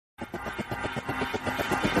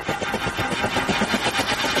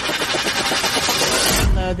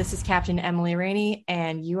This is Captain Emily Rainey,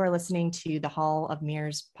 and you are listening to the Hall of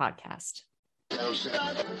Mirrors podcast.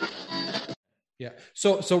 Yeah.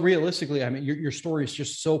 So realistically, I mean, your story is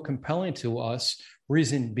just so compelling to us.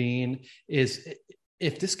 Reason being is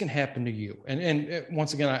if this can happen to you, and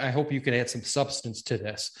once again, I hope you can add some substance to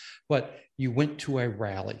this, but you went to a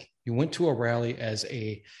rally. You went to a rally as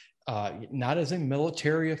a not as a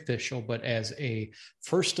military official, but as a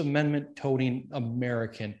First Amendment toting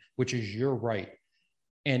American, which is your right.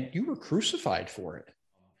 And you were crucified for it.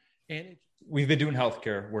 And we've been doing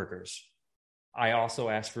healthcare workers. I also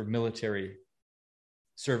asked for military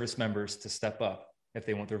service members to step up if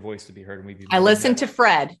they want their voice to be heard. And I listened to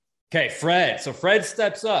Fred. Okay, Fred. So Fred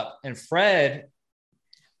steps up, and Fred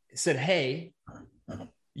said, "Hey,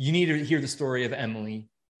 you need to hear the story of Emily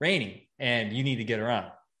Rainey, and you need to get her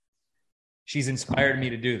on. She's inspired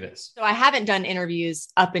me to do this." So I haven't done interviews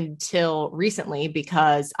up until recently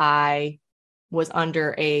because I was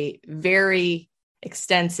under a very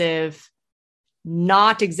extensive,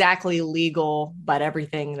 not exactly legal, but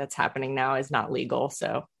everything that's happening now is not legal.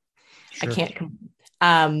 So sure. I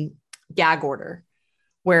can't, gag order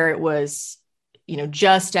where it was,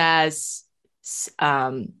 just as,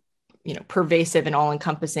 pervasive and all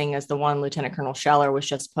encompassing as the one Lieutenant Colonel Scheller was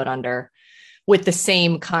just put under, with the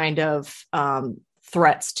same kind of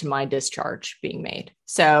threats to my discharge being made.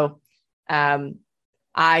 So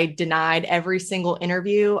I denied every single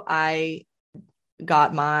interview. I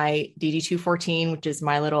got my DD-214, which is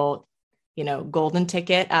my little, golden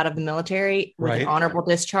ticket out of the military with an honorable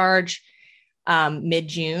discharge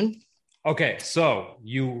mid-June. Okay, so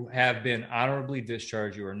you have been honorably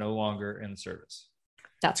discharged. You are no longer in the service.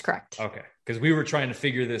 That's correct. Okay, because we were trying to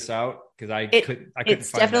figure this out because I couldn't.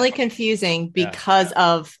 It's definitely confusing because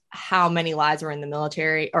of how many lies were in the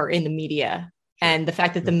military or in the media. And the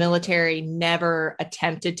fact that the military never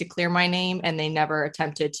attempted to clear my name, and they never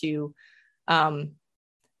attempted to tell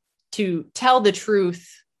the truth,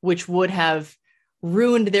 which would have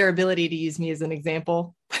ruined their ability to use me as an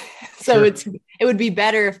example. So it would be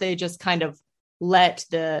better if they just kind of let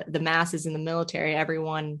the masses in the military,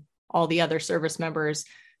 everyone, all the other service members,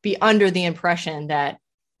 be under the impression that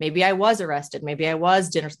maybe I was arrested, maybe I was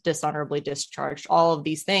dishonorably discharged, all of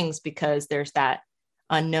these things, because there's that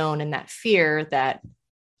unknown and that fear that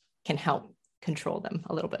can help control them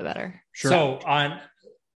a little bit better. Sure. So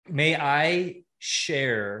may I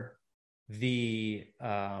share the,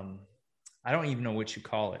 I don't even know what you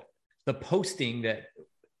call it, the posting that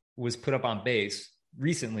was put up on base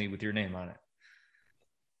recently with your name on it.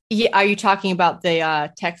 Yeah. Are you talking about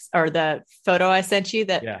the text or the photo I sent you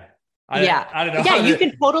that? Yeah. I don't know. Yeah. You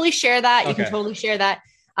can totally share that. You Okay. can totally share that.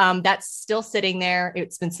 That's still sitting there.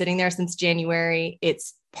 It's been sitting there since January.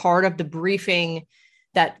 It's part of the briefing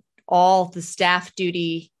that all the staff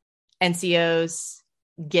duty NCOs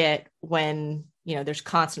get when, there's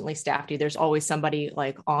constantly staff duty. There's always somebody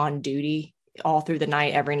like on duty all through the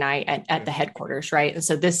night, every night at the headquarters. Right. And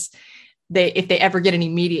so if they ever get any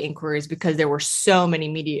media inquiries, because there were so many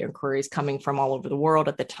media inquiries coming from all over the world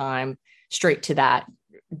at the time, straight to that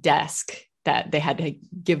desk, that they had to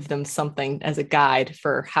give them something as a guide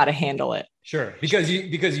for how to handle it. Sure. Because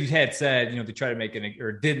you had said, to try to make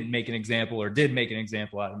or didn't make an example or did make an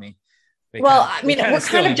example out of me. We're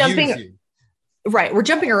kind of jumping, right. We're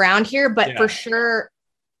jumping around here, but for sure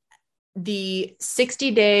the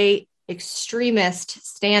 60-day extremist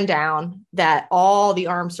stand down that all the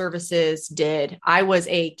armed services did, I was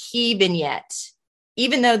a key vignette,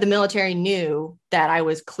 even though the military knew that I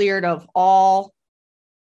was cleared of all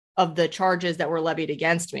of the charges that were levied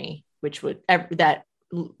against me, that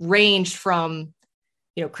ranged from,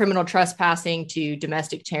 criminal trespassing to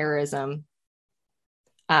domestic terrorism,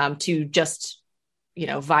 to just,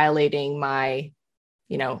 violating my,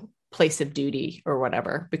 place of duty or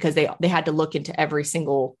whatever, because they had to look into every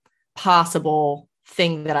single possible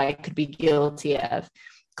thing that I could be guilty of.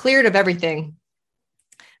 Cleared of everything.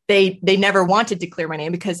 They never wanted to clear my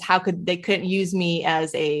name because they couldn't use me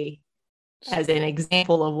as an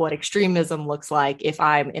example of what extremism looks like if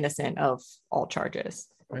I'm innocent of all charges.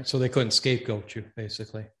 Right. So they couldn't scapegoat you,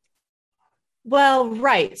 basically. Well,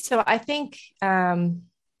 right. So I think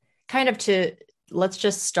let's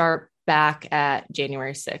just start back at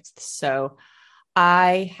January 6th. So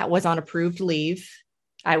I was on approved leave.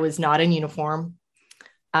 I was not in uniform.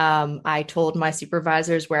 I told my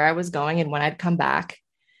supervisors where I was going and when I'd come back.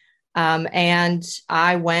 And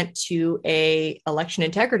I went to a election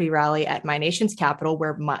integrity rally at my nation's capital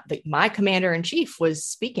where my commander in chief was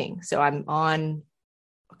speaking. So I'm on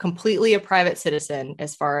completely a private citizen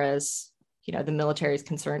as far as, the military is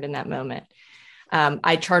concerned in that moment.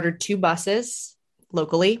 I chartered 2 buses.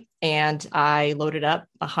 locally, and I loaded up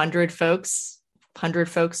 100 folks,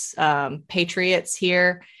 patriots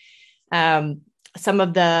here. Some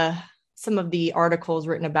of the articles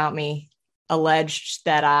written about me alleged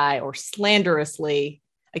that or slanderously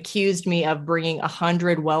accused me of bringing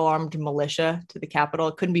 100 well-armed militia to the Capitol.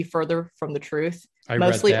 It couldn't be further from the truth.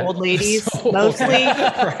 Mostly old ladies,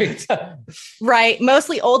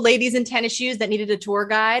 mostly old ladies in tennis shoes that needed a tour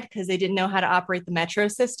guide because they didn't know how to operate the metro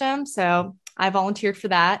system. So I volunteered for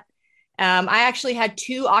that. I actually had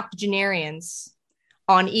 2 octogenarians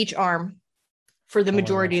on each arm for the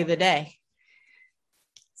majority of the day.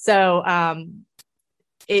 So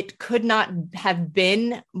it could not have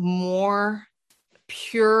been more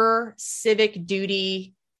pure civic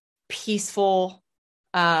duty, peaceful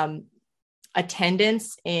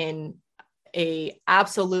attendance in a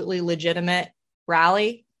absolutely legitimate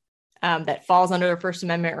rally that falls under their First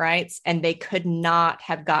Amendment rights. And they could not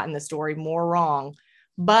have gotten the story more wrong.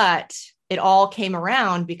 But it all came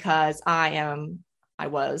around because I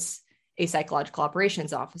was a psychological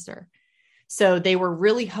operations officer. So they were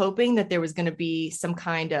really hoping that there was going to be some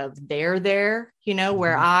kind of there,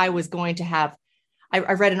 where I was going to have, I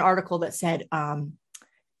read an article that said,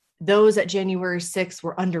 those at January 6th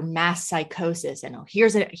were under mass psychosis. And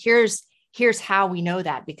here's how we know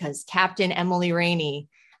that, because Captain Emily Rainey,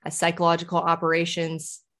 a psychological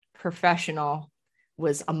operations professional,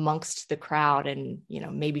 was amongst the crowd. And,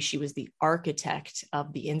 maybe she was the architect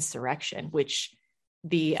of the insurrection, which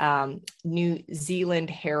the New Zealand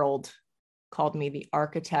Herald called me the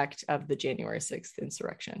architect of the January 6th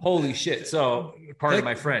insurrection. Holy shit. So pardon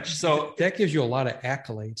my French. So that gives you a lot of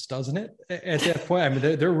accolades, doesn't it? At that point, I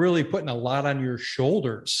mean, they're really putting a lot on your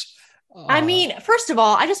shoulders. I mean, first of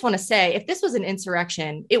all, I just want to say, if this was an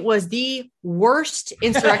insurrection, it was the worst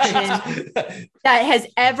insurrection that has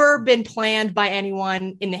ever been planned by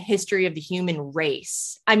anyone in the history of the human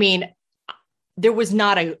race. I mean, there was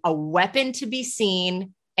not a weapon to be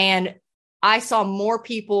seen. And I saw more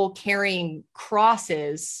people carrying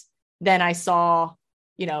crosses than I saw,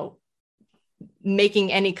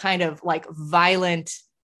 making any kind of like violent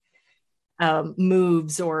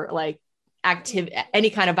moves or like any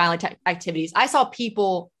kind of violent activities. I saw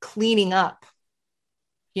people cleaning up,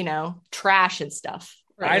 trash and stuff.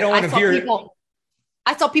 Right? I don't want to hear.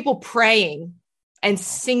 I saw people praying and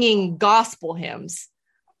singing gospel hymns.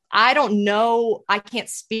 I don't know. I can't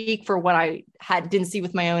speak for what I didn't see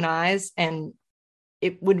with my own eyes. And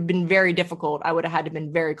it would have been very difficult. I would have had to have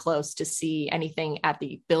been very close to see anything at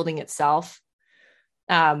the building itself.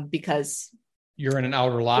 Because you're in an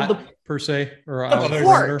outer lot per se, or the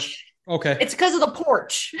porch. Okay. It's because of the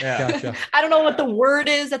porch. Yeah. Gotcha. I don't know what the word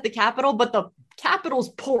is at the Capitol, but the Capitol's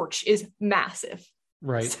porch is massive.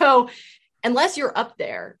 Right. So unless you're up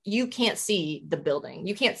there, you can't see the building.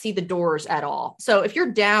 You can't see the doors at all. So if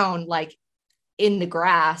you're down like in the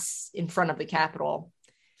grass in front of the Capitol,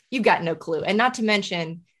 you've got no clue. And not to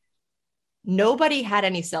mention, nobody had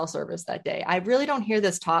any cell service that day. I really don't hear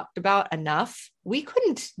this talked about enough. We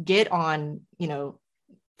couldn't get on,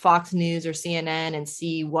 Fox News or CNN and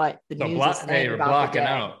see what the news is saying about blocking the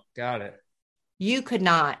day. Out. Got it. You could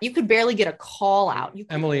not. You could barely get a call out.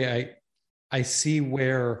 Emily, I see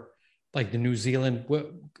where like the New Zealand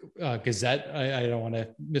Gazette, I don't want to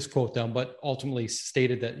misquote them, but ultimately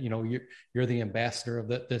stated that, you're the ambassador of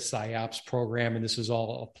the PSYOPs program, and this is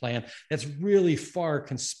all a plan. That's really far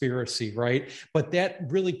conspiracy, right? But that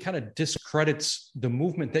really kind of discredits the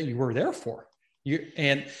movement that you were there for.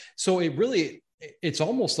 And so it's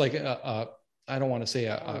almost like I don't want to say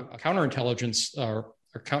a counterintelligence or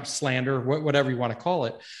slander, whatever you want to call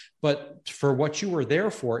it. But for what you were there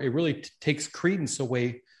for, it really takes credence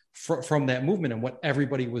away from that movement and what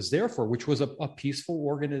everybody was there for, which was a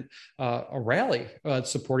peaceful a rally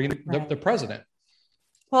supporting the president.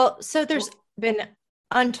 Well, so there's been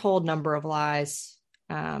untold number of lies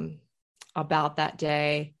about that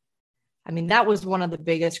day. I mean, that was one of the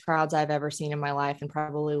biggest crowds I've ever seen in my life and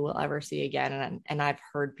probably will ever see again. And I've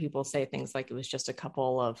heard people say things like it was just a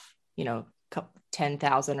couple of,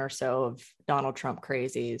 10,000 or so of Donald Trump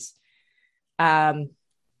crazies.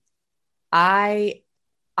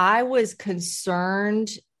 I was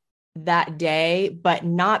concerned that day, but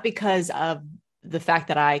not because of the fact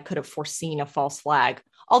that I could have foreseen a false flag.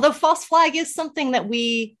 Although false flag is something that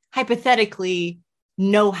we hypothetically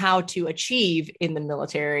know how to achieve in the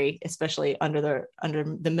military, especially under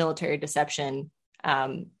the military deception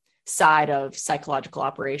side of psychological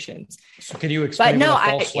operations. So can you explain what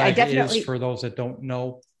a false flag is for those that don't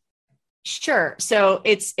know? Sure. So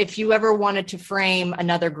it's if you ever wanted to frame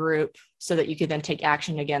another group so that you could then take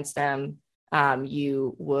action against them,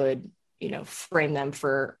 you would, frame them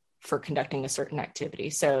for for conducting a certain activity.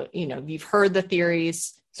 So, you've heard the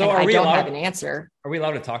theories. So I don't have an answer. Are we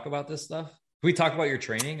allowed to talk about this stuff? Can we talk about your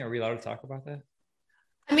training? Are we allowed to talk about that?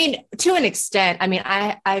 I mean, to an extent. I mean,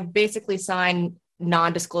 I basically sign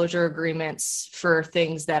non-disclosure agreements for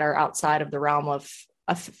things that are outside of the realm of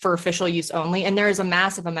for official use only. And there is a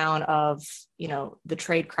massive amount of, the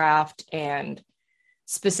tradecraft and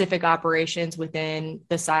specific operations within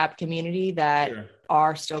the PSYOP community that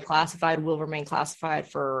are still classified, will remain classified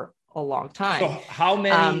for a long time. So how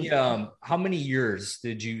many years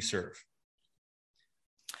did you serve?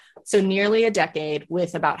 So nearly a decade,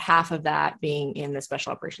 with about half of that being in the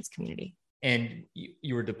special operations community. And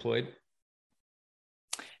you were deployed?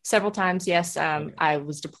 Several times, yes. I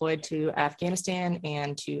was deployed to Afghanistan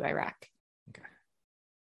and to Iraq. Okay.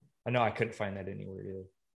 I know I couldn't find that anywhere either,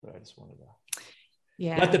 but I just wanted to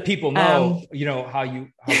let the people know, how you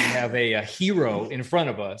have a hero in front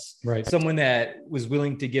of us, right? Someone that was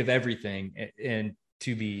willing to give everything and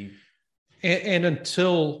to be. And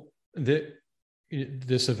until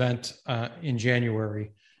this event in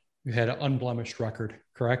January, you had an unblemished record,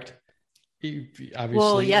 correct? Obviously.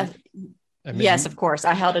 Well, yes. Yes, of course.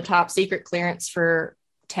 I held a top secret clearance for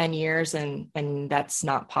 10 years and that's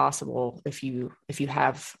not possible if you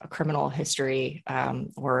have a criminal history,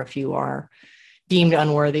 or if you are deemed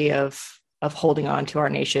unworthy of holding on to our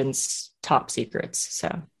nation's top secrets.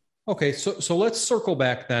 So, okay. So let's circle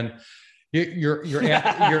back then. You're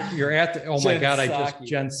at the, oh my God,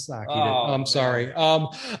 Jen Psaki. Oh, I'm sorry. Wow,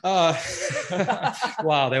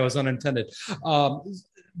 that was unintended.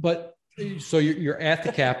 But so you're at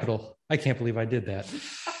the Capitol. I can't believe I did that.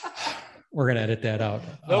 We're going to edit that out.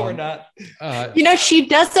 No, we're not. She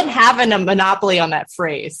doesn't have a monopoly on that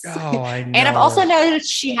phrase. Oh, I know. And I've also noticed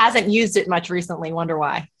she hasn't used it much recently. Wonder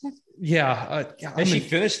why. Yeah. Has she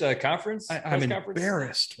finished the conference? I'm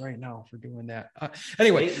embarrassed right now for doing that.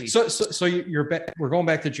 Anyway, so we're going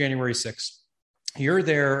back to January 6th. You're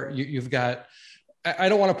there. You've got, I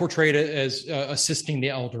don't want to portray it as assisting the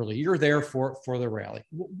elderly. You're there for the rally.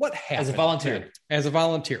 What happened? As a volunteer. As a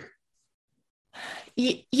volunteer.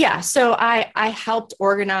 Yeah. So I helped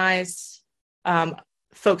organize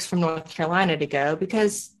folks from North Carolina to go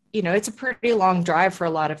because, it's a pretty long drive for a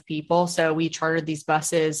lot of people. So we chartered these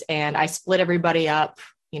buses and I split everybody up,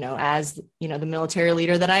 as, the military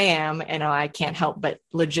leader that I am. And I can't help but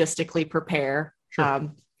logistically prepare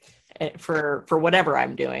for whatever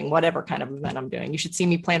I'm doing, whatever kind of event I'm doing. You should see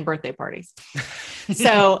me plan birthday parties.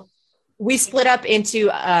 So we split up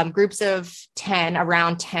into groups of 10,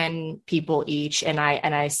 around 10 people each. And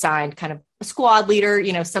I signed kind of a squad leader,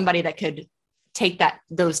 somebody that could take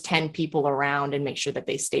those 10 people around and make sure that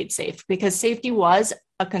they stayed safe, because safety was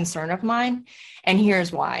a concern of mine. And here's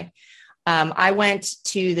why. I went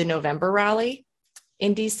to the November rally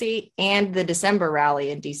in DC and the December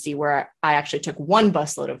rally in DC, where I actually took one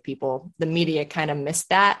busload of people. The media kind of missed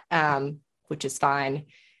that, which is fine.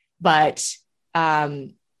 But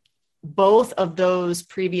both of those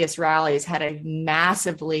previous rallies had a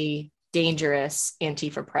massively dangerous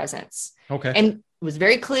Antifa presence. Okay. And it was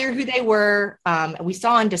very clear who they were. We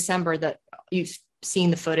saw in December that you've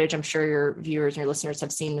seen the footage. I'm sure your viewers and your listeners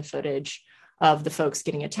have seen the footage of the folks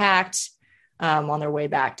getting attacked on their way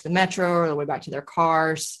back to the metro or their way back to their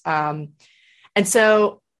cars. And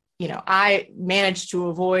so, I managed to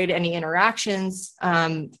avoid any interactions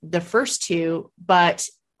the first two, but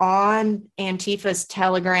on Antifa's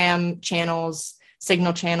Telegram channels,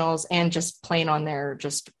 Signal channels, and just plain on their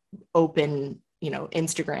just open,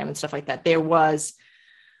 Instagram and stuff like that, they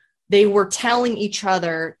were telling each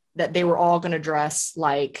other that they were all going to dress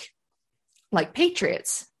like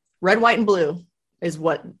patriots. Red, white, and blue is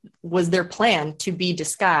what was their plan to be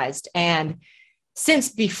disguised. And since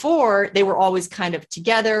before, they were always kind of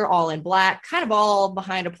together, all in black, kind of all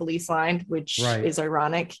behind a police line, which is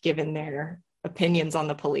ironic given their opinions on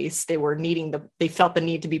the police. They felt the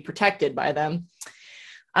need to be protected by them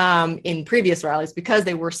in previous rallies because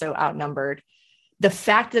they were so outnumbered. The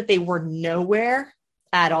fact that they were nowhere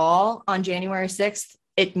at all on January 6th,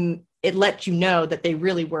 it let you know that they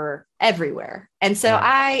really were everywhere. And so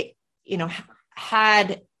I,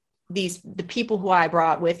 had the people who I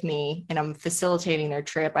brought with me, and I'm facilitating their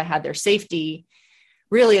trip. I had their safety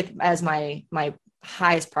really as my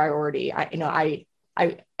highest priority. I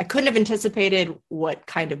couldn't have anticipated what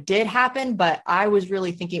kind of did happen, but I was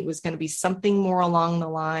really thinking it was going to be something more along the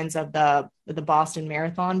lines of the Boston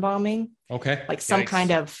Marathon bombing. Okay. Like some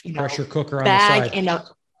kind of, pressure cooker on bag the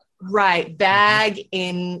side. Bag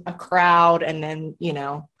in a crowd. And then,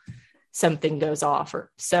 something goes off.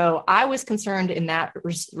 So I was concerned in that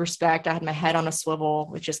respect. I had my head on a swivel,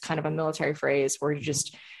 which is kind of a military phrase where you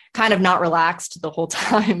just kind of not relaxed the whole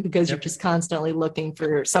time because you're just constantly looking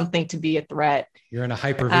for something to be a threat. You're in a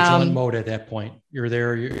hyper-vigilant mode at that point. You're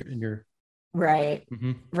there, you're right.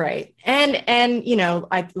 Mm-hmm. Right. And, you know,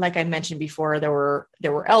 like I mentioned before, there were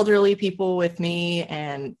elderly people with me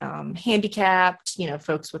and handicapped, you know,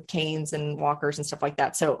 folks with canes and walkers and stuff like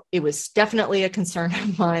that. So it was definitely a concern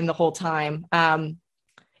of mine the whole time.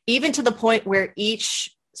 Even to the point where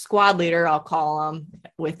each squad leader, I'll call them,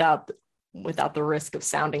 without the risk of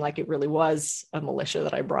sounding like it really was a militia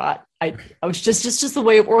that I brought. I was just a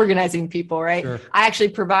way of organizing people, right? Sure. I actually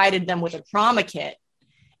provided them with a trauma kit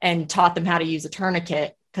and taught them how to use a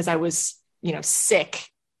tourniquet because I was, you know, sick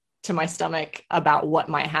to my stomach about what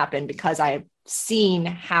might happen because I had seen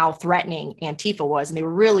how threatening Antifa was, and they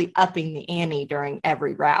were really upping the ante during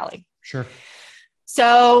every rally. Sure.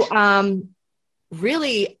 So,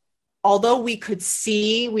 really, although we could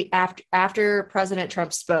see after President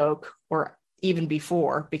Trump spoke, or even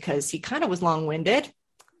before, because he kind of was long-winded,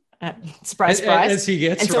 surprise, surprise. As he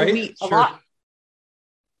gets, and so right?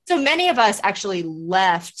 So many of us actually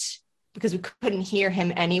left because we couldn't hear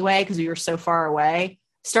him anyway, because we were so far away,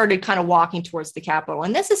 started kind of walking towards the Capitol.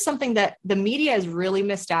 And this is something that the media has really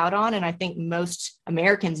missed out on. And I think most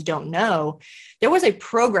Americans don't know. There was a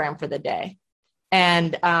program for the day.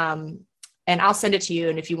 And I'll send it to you.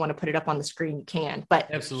 And if you want to put it up on the screen, you can. But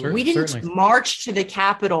absolutely, we didn't march to the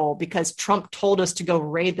Capitol because Trump told us to go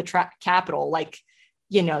raid the Capitol, like,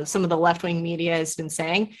 you know, some of the left-wing media has been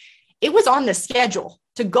saying. It was on the schedule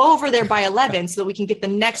to go over there by 11 so that we can get the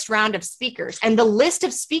next round of speakers. And the list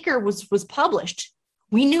of speaker was published.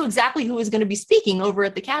 We knew exactly who was going to be speaking over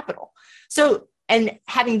at the Capitol. So, and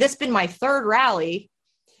having this been my third rally,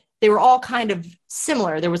 they were all kind of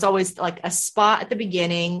similar. There was always like a spot at the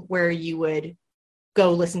beginning where you would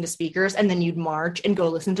go listen to speakers, and then you'd march and go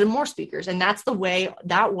listen to more speakers. And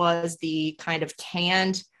that was the kind of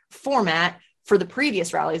canned format for the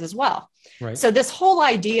previous rallies as well. Right. So this whole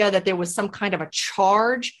idea that there was some kind of a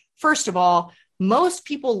charge, first of all, most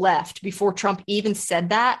people left before Trump even said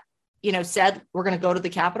that, you know, said we're going to go to the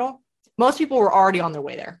Capitol. Most people were already on their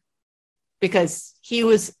way there because he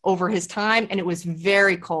was over his time and it was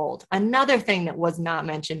very cold. Another thing that was not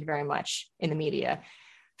mentioned very much in the media,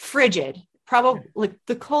 frigid, probably like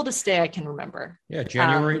the coldest day I can remember. Yeah.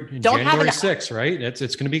 January 6th, right? It's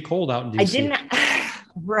going to be cold out in DC.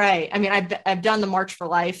 Right. I mean, I've done the March for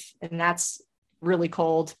Life, and that's really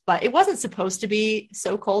cold, but it wasn't supposed to be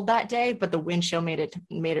so cold that day, but the wind chill made it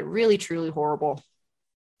really, truly horrible.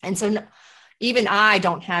 And so even I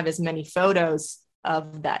don't have as many photos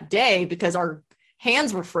of that day because our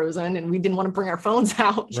hands were frozen and we didn't want to bring our phones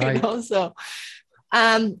out, right. You know? So,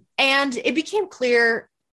 and it became clear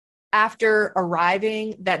after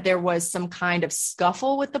arriving that there was some kind of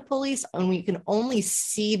scuffle with the police, and we can only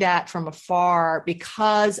see that from afar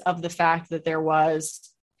because of the fact that there was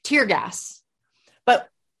tear gas. But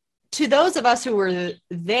to those of us who were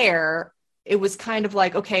there, it was kind of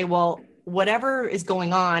like, okay, well, whatever is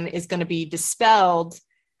going on is going to be dispelled,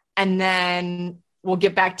 and then we'll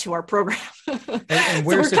get back to our program. And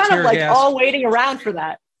where's so we're kind of like all waiting around for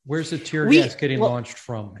that. Where's the tear gas getting launched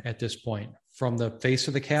from at this point? From the face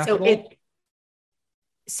of the Capitol?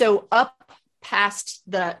 So up past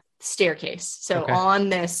the staircase. So on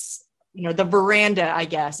this, you know, the veranda, I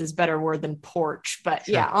guess is a better word than porch, but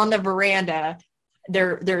sure. Yeah, on the veranda,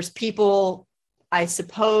 there's people, I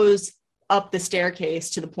suppose, up the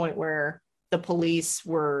staircase to the point where the police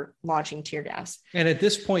were launching tear gas. And at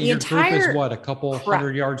this point, your group is what, a couple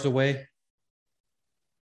hundred yards away?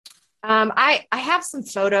 I have some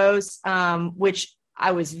photos, which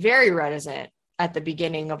I was very reticent at the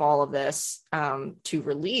beginning of all of this to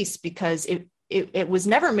release because it was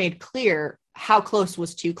never made clear how close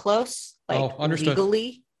was too close, like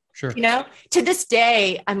legally. Sure. You know, to this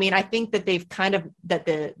day, I mean, I think that they've kind of that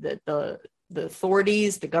the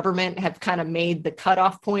authorities, the government have kind of made the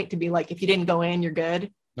cutoff point to be like, if you didn't go in, you're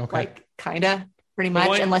good. Okay. Like kind of pretty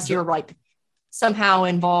much, unless you're like somehow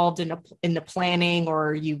involved in the planning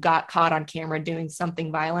or you got caught on camera doing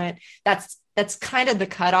something violent. That's kind of the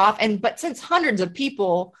cutoff. But since hundreds of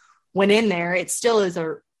people went in there, it still is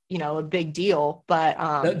a big deal.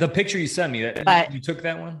 But the picture you sent me, you took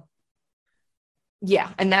that one? Yeah.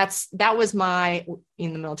 And that was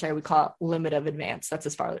in the military, we call it limit of advance. That's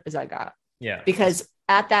as far as I got. Yeah. Because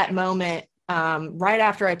at that moment, right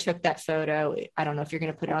after I took that photo, I don't know if you're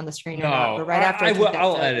going to put it on the screen or not, but right after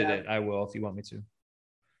I'll edit it. I will, if you want me to.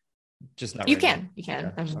 Just not. You can.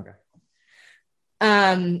 Yeah. Okay.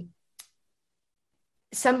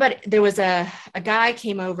 There was a guy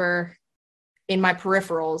came over in my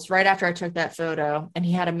peripherals right after I took that photo, and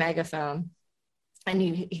he had a megaphone, and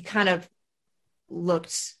he kind of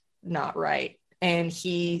looked not right. And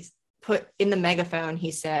he put in the megaphone,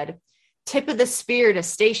 he said, tip of the spear to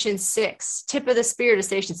station 6, tip of the spear to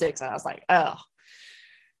station 6. And I was like, oh,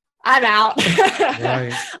 I'm out.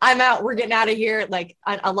 Right. I'm out. We're getting out of here. Like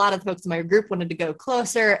a lot of the folks in my group wanted to go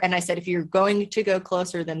closer. And I said, if you're going to go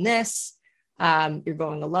closer than this, you're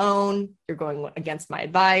going alone. You're going against my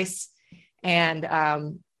advice.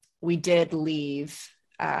 And we did leave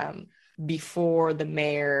before the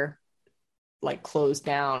mayor like closed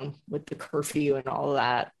down with the curfew and all of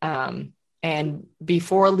that. And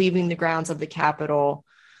before leaving the grounds of the Capitol,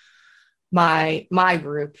 my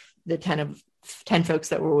group, the 10 folks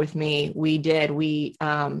that were with me, we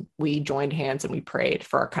joined hands and we prayed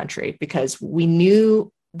for our country because we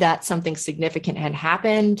knew that something significant had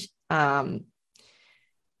happened.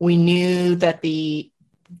 We knew that the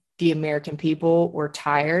American people were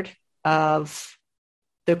tired of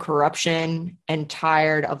the corruption and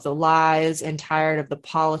tired of the lies and tired of the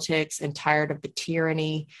politics and tired of the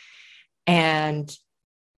tyranny. And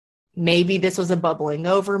maybe this was a bubbling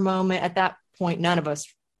over moment. At that point, none of us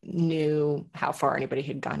knew how far anybody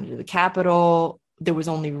had gotten to the Capitol. There was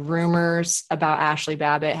only rumors about Ashley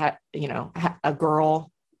Babbitt, a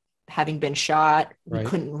girl having been shot. Right. We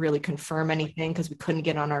couldn't really confirm anything because we couldn't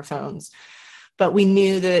get on our phones. But we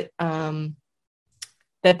knew that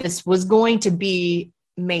that this was going to be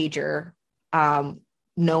major. No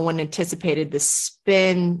one anticipated the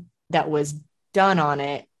spin that was done on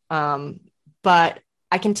it. But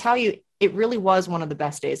I can tell you, it really was one of the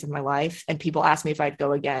best days of my life. And people ask me if I'd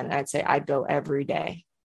go again. And I'd say I'd go every day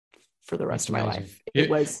for the rest of my life. It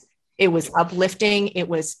was uplifting. It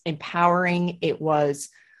was empowering. It was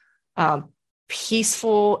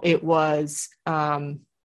peaceful. It was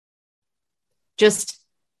just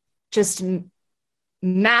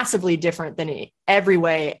massively different than every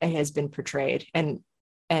way it has been portrayed. And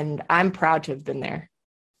I'm proud to have been there.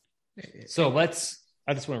 So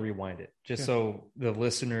I just want to rewind it just so the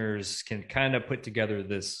listeners can kind of put together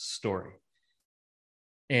this story.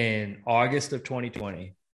 In August of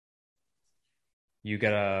 2020, you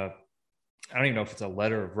got I don't even know if it's a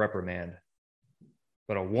letter of reprimand,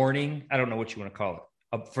 but a warning. I don't know what you want to call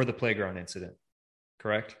it for the playground incident.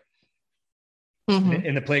 Correct? Mm-hmm.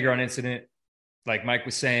 In the playground incident, like Mike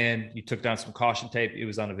was saying, you took down some caution tape. It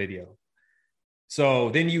was on a video. So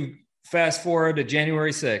then you fast forward to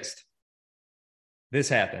January 6th. This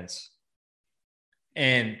happens.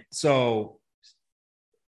 And so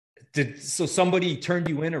somebody turned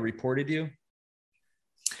you in or reported you?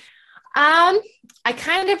 I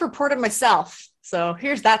kind of reported myself. So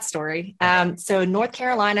here's that story. So North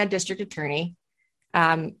Carolina District Attorney,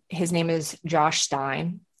 his name is Josh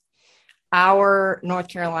Stein. Our North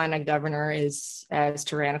Carolina governor is as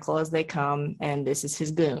tyrannical as they come, and this is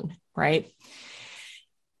his goon, right?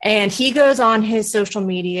 And he goes on his social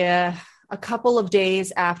media a couple of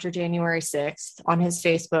days after January 6th on his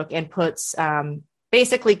Facebook and puts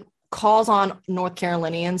basically calls on North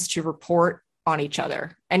Carolinians to report on each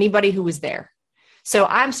other, anybody who was there. So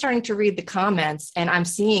I'm starting to read the comments and I'm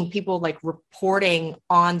seeing people like reporting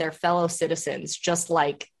on their fellow citizens, just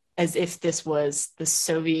like as if this was the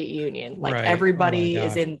Soviet Union. Like everybody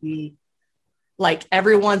is in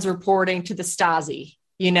everyone's reporting to the Stasi,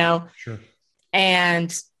 Sure.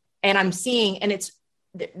 And I'm seeing, and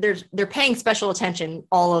they're paying special attention.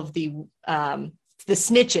 All of the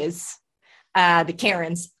snitches, the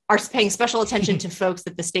Karens, are paying special attention to folks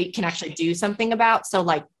that the state can actually do something about. So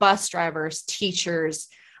like bus drivers, teachers,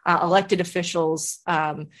 elected officials,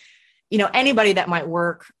 anybody that might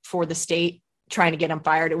work for the state trying to get them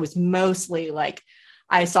fired. It was mostly like,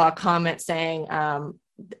 I saw a comment saying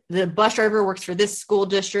the bus driver works for this school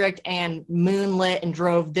district and moonlit and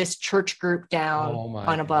drove this church group down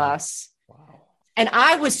on a bus. Wow. And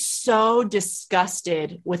I was so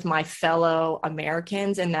disgusted with my fellow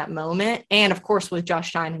Americans in that moment. And of course, with Josh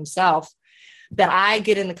Stein himself, that I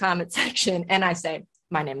get in the comment section and I say,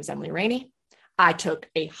 my name is Emily Rainey. I took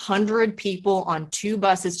 100 people on 2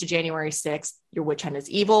 buses to January 6th. Your witch hunt is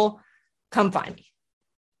evil. Come find me.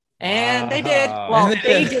 And they did. Well,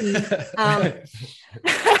 they didn't.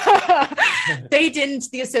 They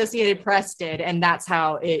didn't. The Associated Press did. And that's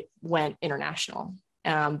how it went international.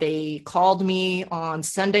 They called me on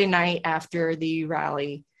Sunday night after the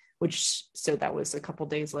rally, so that was a couple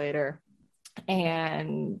days later.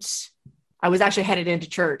 And I was actually headed into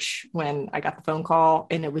church when I got the phone call,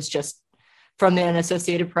 and it was just from an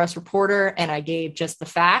Associated Press reporter. And I gave just the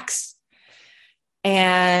facts.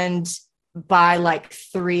 And by like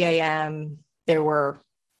 3 a.m., there were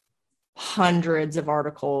hundreds of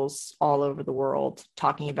articles all over the world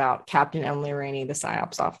talking about Captain Emily Rainey, the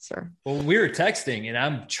PSYOPs officer. Well, we were texting and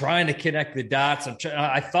I'm trying to connect the dots.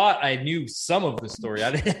 I thought I knew some of the story.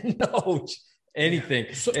 I didn't know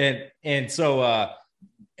anything. So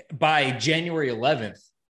by January 11th,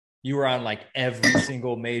 you were on like every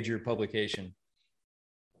single major publication.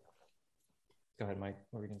 Go ahead, Mike.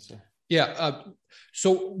 What were you going to say? Yeah.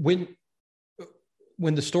 So when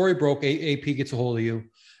the story broke, AP gets a hold of you.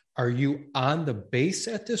 Are you on the base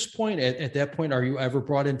at this point? At that point, are you ever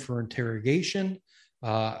brought in for interrogation?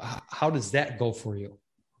 How does that go for you?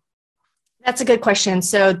 That's a good question.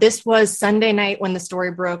 So this was Sunday night when the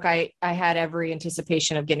story broke. I had every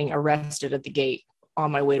anticipation of getting arrested at the gate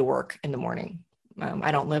on my way to work in the morning.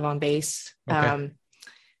 I don't live on base. Okay.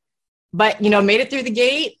 But, made it through the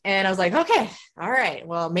gate and I was like, okay, all right,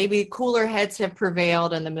 well, maybe cooler heads have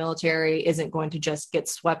prevailed and the military isn't going to just get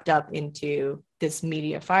swept up into this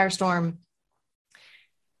media firestorm.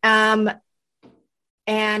 And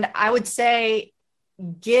I would say,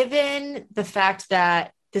 given the fact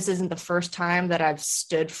that this isn't the first time that I've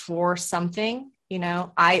stood for something,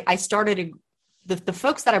 I started, the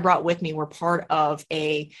folks that I brought with me were part of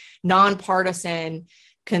a nonpartisan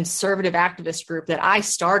conservative activist group that I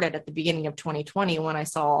started at the beginning of 2020 when I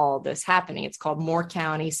saw all this happening. It's called Moore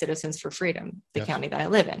County Citizens for Freedom, the county that I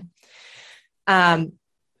live in.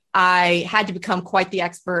 I had to become quite the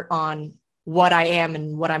expert on what I am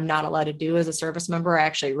and what I'm not allowed to do as a service member. I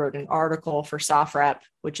actually wrote an article for SOFREP,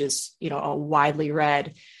 which is, a widely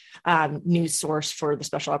read news source for the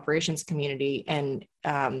special operations community. And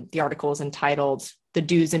the article is entitled "The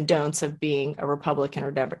Do's and Don'ts of Being a Republican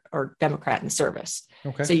or Democrat in Service."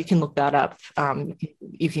 Okay. So you can look that up.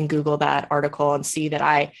 You can Google that article and see that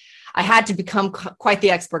I had to become quite the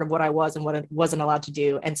expert of what I was and what I wasn't allowed to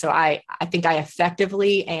do. And so I think I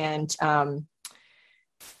effectively and,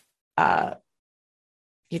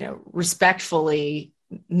 respectfully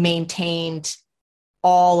maintained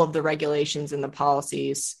all of the regulations and the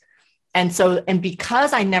policies. And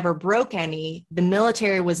because I never broke any, the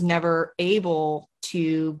military was never able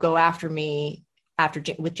to go after me on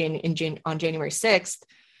January 6th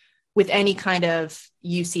with any kind of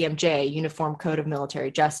UCMJ, Uniform Code of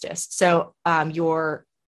Military Justice. So your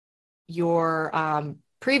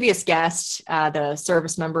previous guest, the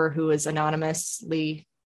service member who is anonymously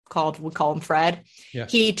called, we call him Fred.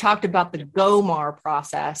 Yes. He talked about the GOMAR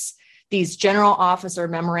process, these General Officer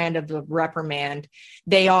Memorandums of Reprimand.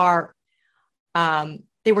 They are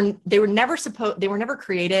they were never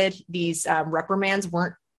created. These reprimands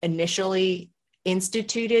weren't initially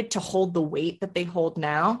instituted to hold the weight that they hold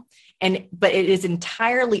now. But it is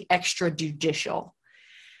entirely extrajudicial.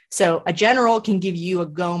 So a general can give you a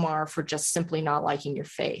GOMAR for just simply not liking your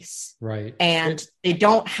face. Right. And they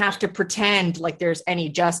don't have to pretend like there's any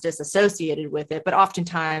justice associated with it. But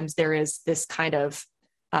oftentimes there is this kind of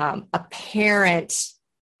apparent,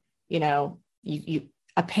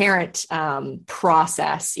 apparent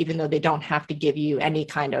process, even though they don't have to give you any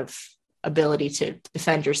kind of ability to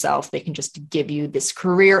defend yourself. They can just give you this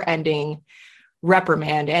career-ending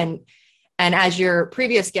reprimand. And as your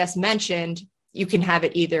previous guest mentioned, you can have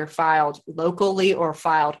it either filed locally or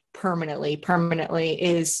filed permanently. Permanently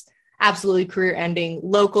is absolutely career-ending.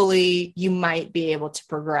 Locally, you might be able to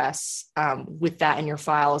progress with that in your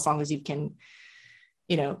file as long as you can,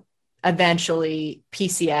 eventually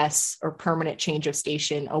PCS or permanent change of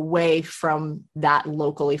station away from that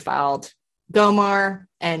locally filed GOMAR,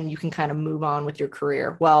 and you can kind of move on with your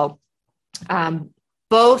career. Well,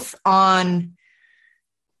 both with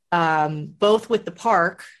the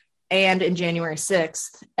park and in January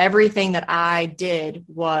 6th, everything that I did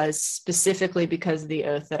was specifically because of the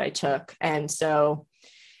oath that I took. And so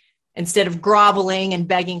instead of groveling and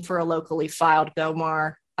begging for a locally filed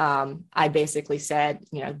GOMAR, I basically said,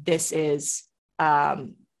 this is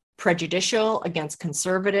prejudicial against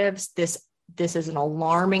conservatives. This is an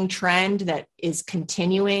alarming trend that is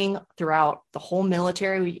continuing throughout the whole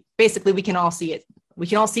military. We can all see it. We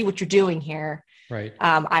can all see what you're doing here. Right.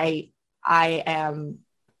 I am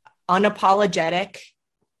unapologetic.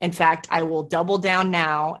 In fact, I will double down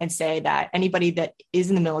now and say that anybody that is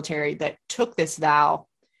in the military that took this vow,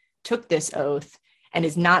 took this oath, and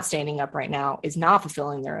is not standing up right now, is not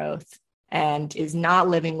fulfilling their oath, and is not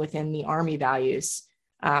living within the Army values.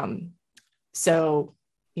 So,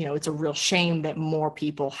 it's a real shame that more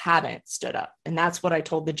people haven't stood up. And that's what I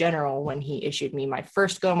told the general when he issued me my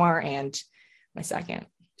first GOMAR and my second.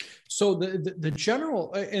 So the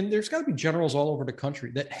general, and there's got to be generals all over the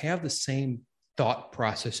country that have the same thought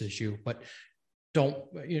process as you, but don't,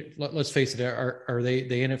 let's face it, are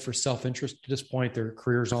they in it for self-interest at this point? Their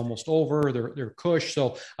career's almost over, they're cush.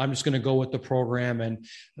 So I'm just going to go with the program and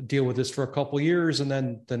deal with this for a couple of years. And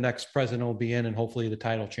then the next president will be in and hopefully the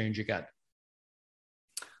tide will change again.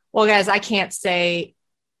 Well, guys, I can't say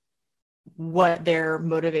what their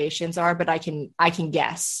motivations are, but I can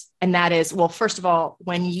guess. And that is, well, first of all,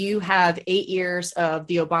 when you have 8 years of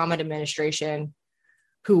the Obama administration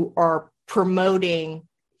who are promoting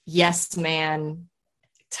yes man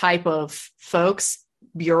type of folks,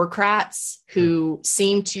 bureaucrats who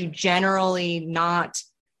seem to generally not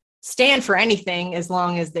stand for anything as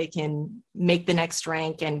long as they can make the next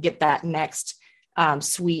rank and get that next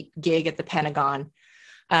sweet gig at the Pentagon.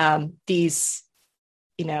 These,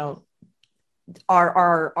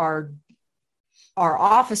 our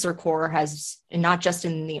officer corps has, and not just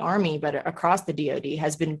in the Army, but across the DoD,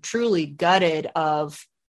 has been truly gutted of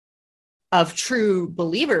true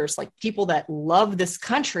believers, like people that love this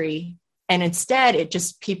country. And instead it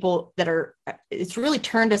just people that it's really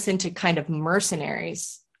turned us into kind of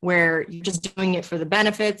mercenaries where you're just doing it for the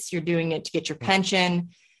benefits. You're doing it to get your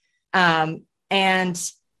pension. And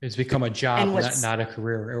it's become a job, not a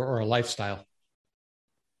career or a lifestyle.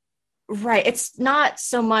 Right. It's not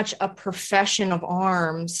so much a profession of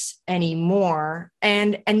arms anymore.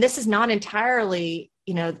 And this is not entirely,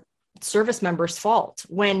 service members' fault.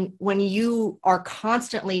 When you are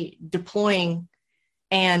constantly deploying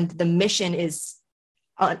and the mission is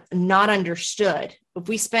not understood, if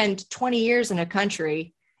we spend 20 years in a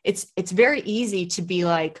country, it's very easy to be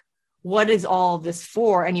like, what is all of this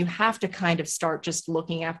for? And you have to kind of start just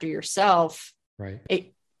looking after yourself.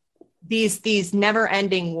 Right. These never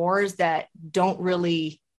ending wars that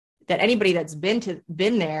anybody that's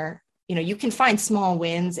been there, you can find small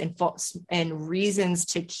wins and reasons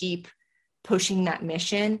to keep pushing that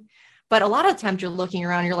mission. But a lot of times you're looking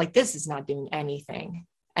around, you're like, this is not doing anything.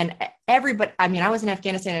 And everybody, I was in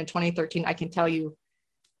Afghanistan in 2013. I can tell you,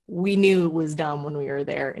 we knew it was dumb when we were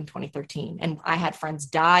there in 2013. And I had friends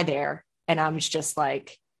die there. And I was just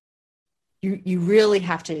like, you really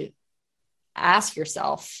have to ask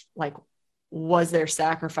yourself, like, was their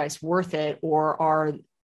sacrifice worth it? Or are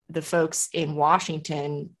the folks in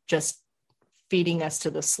Washington just feeding us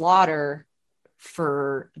to the slaughter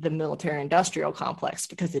for the military industrial complex?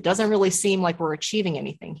 Because it doesn't really seem like we're achieving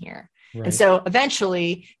anything here. Right. And so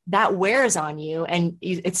eventually that wears on you and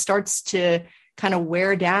it starts to kind of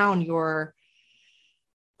wear down your,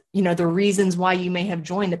 the reasons why you may have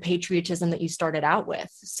joined, the patriotism that you started out with.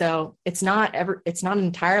 So it's not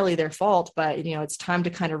entirely their fault, but it's time to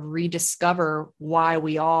kind of rediscover why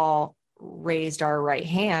we all raised our right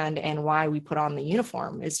hand and why we put on the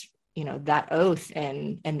uniform is, that oath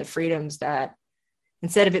and the freedoms that,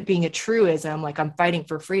 instead of it being a truism, like I'm fighting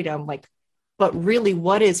for freedom, like, but really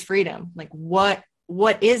what is freedom? Like what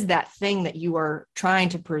is that thing that you are trying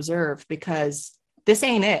to preserve? Because this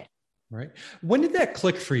ain't it. Right. When did that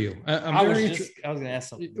click for you? I was going to ask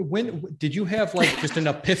something. When did you have just an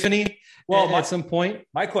epiphany at some point?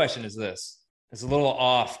 My question is this. It's a little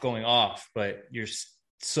going off, but you're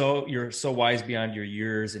so wise beyond your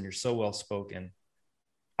years and you're so well-spoken.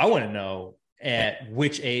 I want to know, at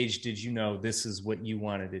which age did you know this is what you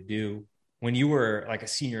wanted to do? When you were like a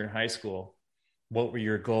senior in high school, what were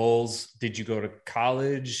your goals? Did you go to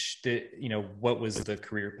college? What was the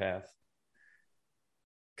career path?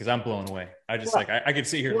 Because I'm blown away. I could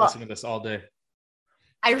sit here and listen to this all day.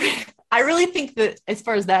 I really think that as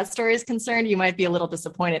far as that story is concerned, you might be a little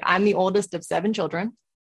disappointed. I'm the oldest of 7 children.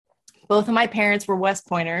 Both of my parents were West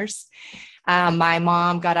Pointers. My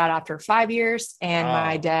mom got out after 5 years and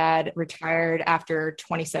my dad retired after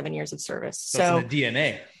 27 years of service. So it's in the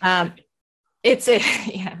DNA. And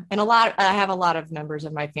I have a lot of members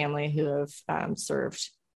of my family who have served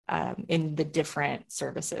in the different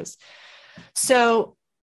services. So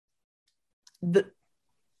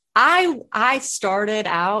I started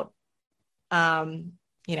out,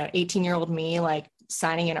 18-year-old me, like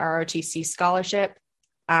signing an ROTC scholarship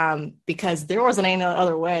because there wasn't any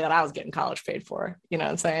other way that I was getting college paid for. You know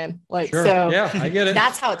what I'm saying? Like, sure. So yeah, I get it.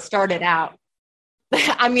 That's how it started out.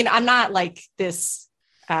 I'm not like this.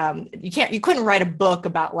 You couldn't write a book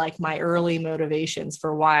about like my early motivations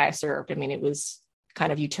for why I served. It was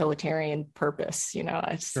kind of utilitarian purpose,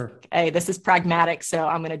 sure. Hey, this is pragmatic, so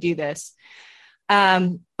I'm going to do this.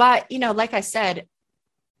 But, like I said,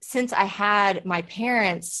 since I had my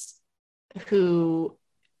parents who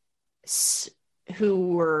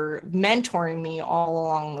were mentoring me all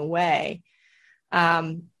along the way,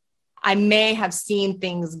 I may have seen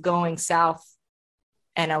things going south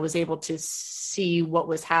and I was able to see what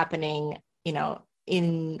was happening,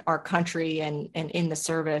 in our country and in the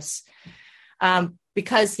service.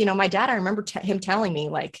 Because, my dad, I remember him telling me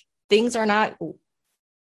like, things are not,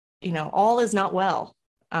 all is not well.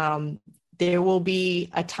 There will be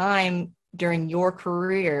a time during your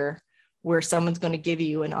career where someone's going to give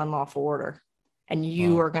you an unlawful order, and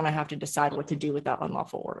you are going to have to decide what to do with that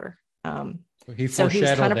unlawful order. He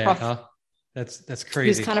foreshadowed that, huh? That's crazy. He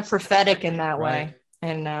was kind of prophetic in that way.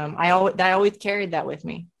 And I always carried that with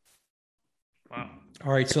me. Wow.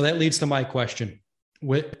 All right. So that leads to my question.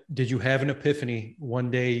 Did you have an epiphany one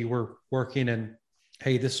day you were working and,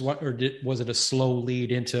 hey, this is what, or was it a slow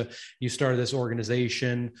lead into you started this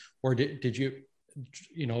organization, or did you,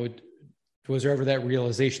 was there ever that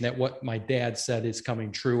realization that what my dad said is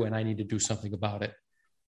coming true and I need to do something about it?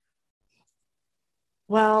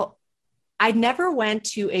 Well, I never went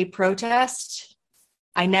to a protest.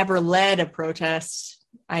 I never led a protest.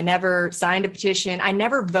 I never signed a petition. I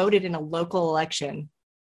never voted in a local election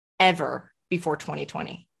ever before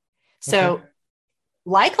 2020. So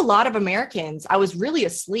like a lot of Americans, I was really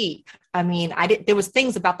asleep. I mean, there was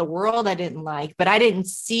things about the world I didn't like, but I didn't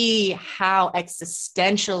see how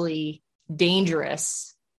existentially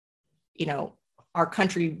dangerous, our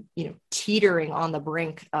country, teetering on the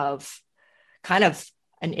brink of kind of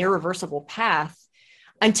an irreversible path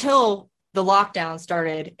until the lockdown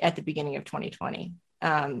started at the beginning of 2020.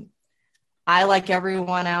 I, like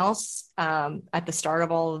everyone else, at the start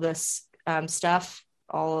of all of this stuff,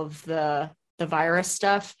 all of the virus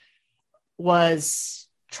stuff, was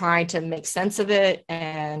trying to make sense of it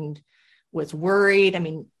and was worried. I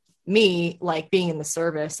mean, me, like being in the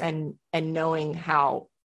service and knowing how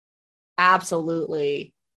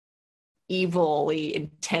absolutely evilly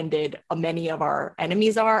intended many of our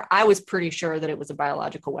enemies are, I was pretty sure that it was a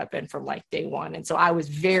biological weapon from like day one. And so I was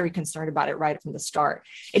very concerned about it right from the start.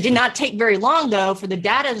 It did not take very long though for the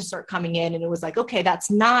data to start coming in, and it was like, okay, that's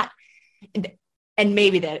not, and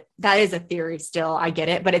maybe that is a theory still, I get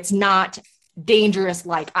it, but it's not dangerous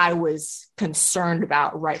like I was concerned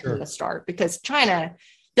about right from the start, because China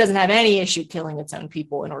doesn't have any issue killing its own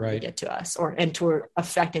people in order to get to us and to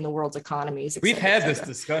affecting the world's economies. We've had this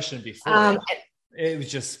discussion before. It was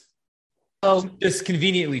just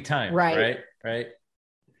conveniently timed, right?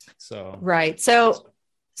 So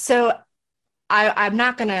I'm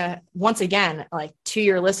not going to, once again, like to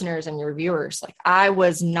your listeners and your viewers, like I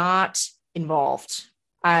was not involved.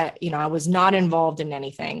 I was not involved in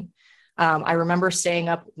anything. I remember staying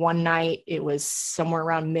up one night. It was somewhere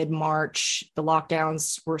around mid-March. The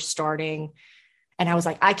lockdowns were starting. And I was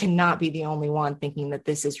like, I cannot be the only one thinking that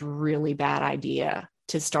this is really bad idea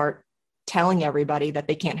to start telling everybody that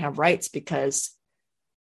they can't have rights because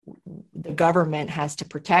the government has to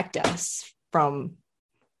protect us from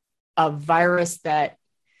a virus that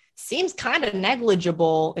seems kind of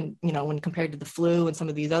negligible and, when compared to the flu and some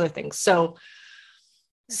of these other things. So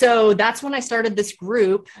that's when I started this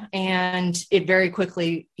group, and it very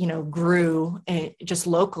quickly, grew just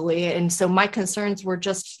locally. And so my concerns were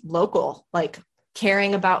just local, like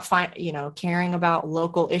caring about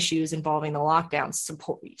local issues involving the lockdown,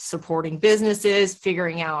 supporting businesses,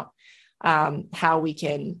 figuring out how we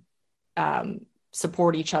can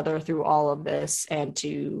support each other through all of this and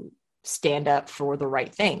to stand up for the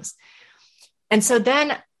right things. And so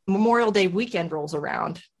then Memorial Day weekend rolls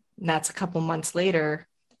around, and that's a couple months later.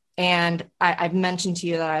 And I've mentioned to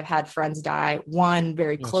you that I've had friends die. One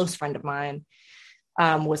very close friend of mine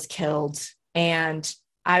was killed. And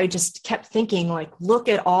I just kept thinking, like, look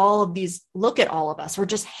at all of us. We're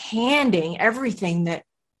just handing everything that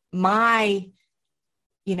my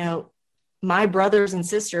brothers and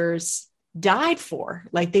sisters died for.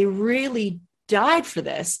 Like, they really died for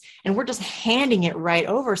this. And we're just handing it right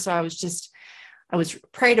over. So I was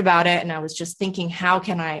prayed about it. And I was just thinking, how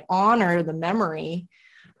can I honor the memory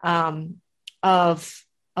of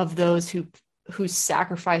those who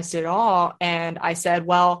sacrificed it all? And I said,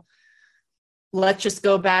 well, let's just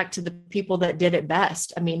go back to the people that did it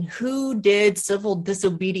best. I mean, who did civil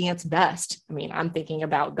disobedience best? I mean, I'm thinking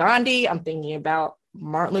about Gandhi. I'm thinking about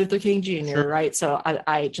Martin Luther King Jr. Right. So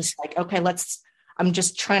I just like, okay, I'm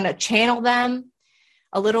just trying to channel them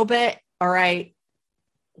a little bit. All right.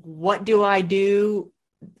 What do I do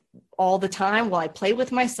all the time? Well, I play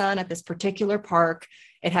with my son at this particular park.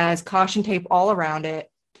 It has caution tape all around it.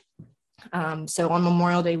 So on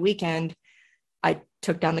Memorial Day weekend, I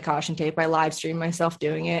took down the caution tape. I live streamed myself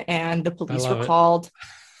doing it, and the police were called.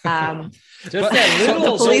 Just that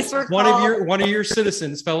little. The police were called. One of your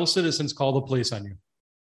fellow citizens, called the police on you.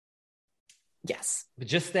 Yes, but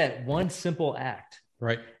just that one simple act,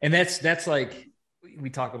 right? And that's like,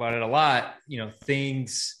 we talk about it a lot.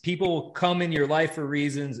 People come in your life for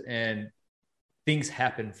reasons, and things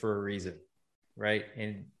happen for a reason. Right.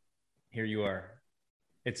 And here you are.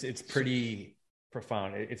 It's pretty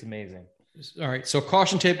profound. It's amazing. All right. So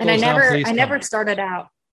caution tape goes and down, please. I never started out.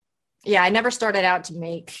 Yeah. I never started out to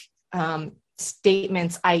make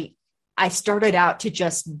statements. I started out to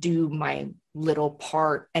just do my little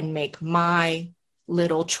part and make my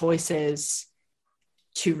little choices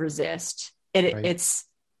to resist it. Right. It's,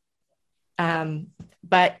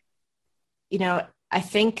 but you know, I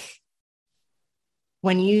think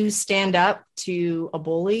when you stand up to a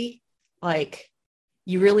bully, like,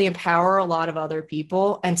 you really empower a lot of other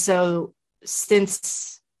people. And so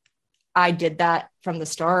since I did that from the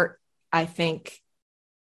start, I think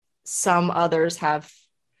some others have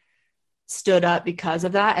stood up because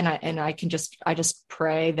of that. And I just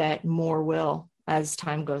pray that more will as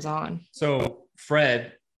time goes on. So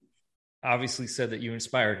Fred obviously said that you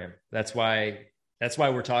inspired him. That's why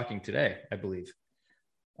we're talking today, I believe.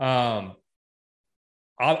 I'm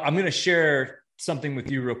going to share something with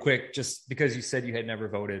you real quick, just because you said you had never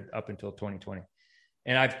voted up until 2020.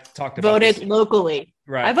 And I've talked about voted locally.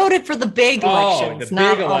 Right. I voted for the big elections. The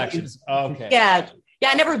big elections. Okay. Yeah. Yeah.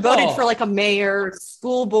 I never voted for like a mayor,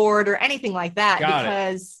 school board, or anything like that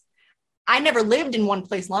because I never lived in one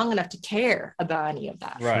place long enough to care about any of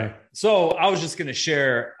that. Right. So I was just going to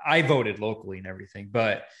share, I voted locally and everything,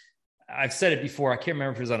 but I've said it before. I can't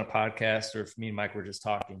remember if it was on a podcast or if me and Mike were just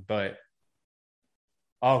talking, but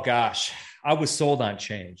oh gosh, I was sold on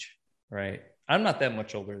change, right? I'm not that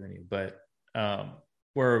much older than you, but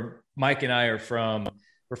where Mike and I are from,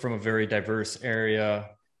 we're from a very diverse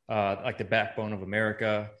area, like the backbone of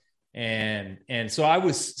America. And so I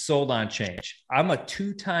was sold on change. I'm a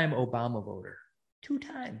 2-time Obama voter,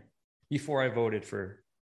 2-time before I voted for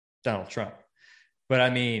Donald Trump. But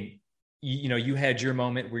I mean, you know, you had your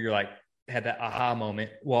moment where you're like, had that aha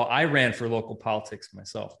moment. Well, I ran for local politics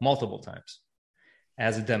myself multiple times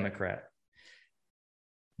as a Democrat.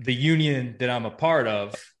 The union that I'm a part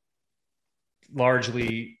of,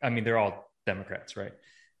 largely, I mean, they're all Democrats, right?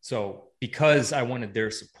 So because I wanted their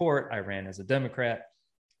support, I ran as a Democrat.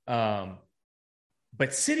 But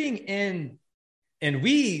sitting in, and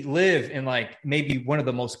we live in like maybe one of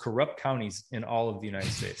the most corrupt counties in all of the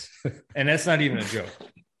United States. And that's not even a joke.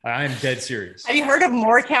 I'm dead serious. Have you heard of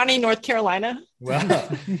Moore County, North Carolina? Well,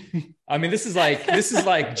 I mean, this is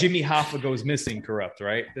like Jimmy Hoffa Goes Missing corrupt,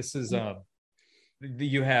 right? This is,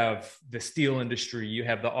 you have the steel industry, you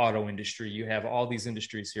have the auto industry, you have all these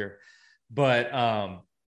industries here. But,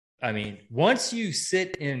 I mean, once you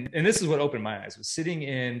sit in, and this is what opened my eyes, was sitting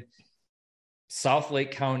in South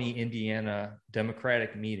Lake County, Indiana,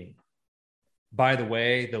 Democratic meeting. By the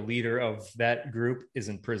way, the leader of that group is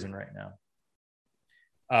in prison right now.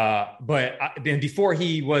 But then before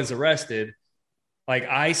he was arrested, like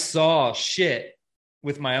I saw shit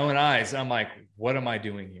with my own eyes. I'm like, what am I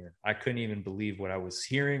doing here? I couldn't even believe what I was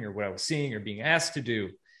hearing or what I was seeing or being asked to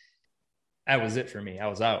do. That was it for me. I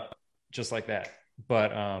was out just like that.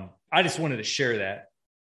 But I just wanted to share that.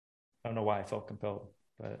 I don't know why I felt compelled,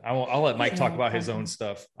 but I'll let Mike talk about his own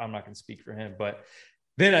stuff. I'm not going to speak for him, but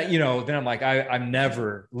then, then I'm like, I'm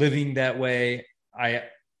never living that way.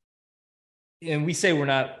 And we say we're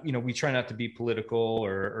not, we try not to be political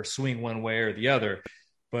or swing one way or the other,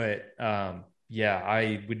 but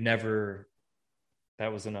I would never,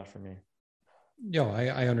 that was enough for me.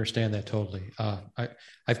 I understand that totally.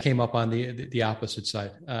 I've came up on the opposite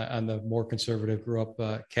side, on the more conservative, grew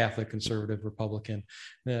up Catholic, conservative, Republican,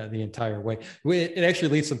 the entire way. It actually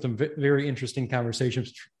leads to some very interesting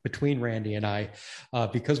conversations between Randy and I,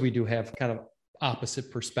 because we do have kind of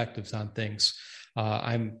opposite perspectives on things.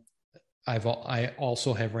 I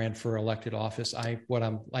also have ran for elected office. I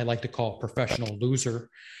like to call professional loser.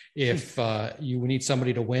 If you need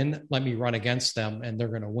somebody to win, let me run against them, and they're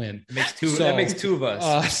going to win. That makes two of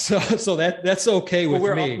us. So that's okay with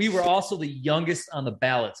me. We were also the youngest on the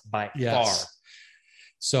ballots by far.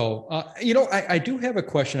 So I do have a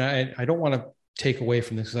question. I don't want to take away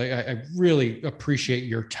from this. I really appreciate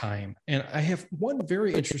your time, and I have one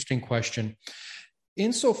very interesting question.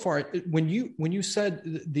 Insofar, when you said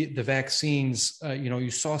the vaccines,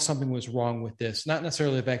 you saw something was wrong with this, not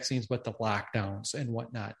necessarily the vaccines, but the lockdowns and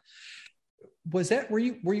whatnot. Was that, were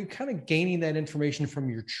you kind of gaining that information from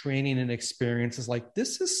your training and experiences? Like,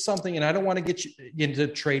 this is something, and I don't want to get you into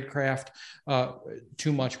tradecraft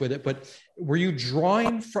too much with it, but were you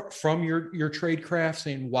drawing from your tradecraft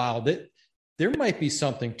saying, wow, there might be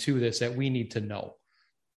something to this that we need to know?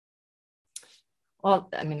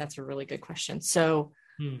 Well, I mean, that's a really good question. So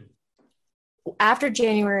after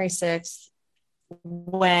January 6th,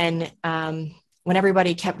 when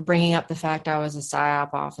everybody kept bringing up the fact I was a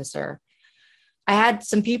PSYOP officer, I had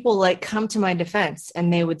some people like come to my defense,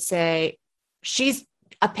 and they would say,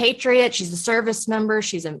 a patriot. She's a service member.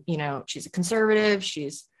 She's a conservative.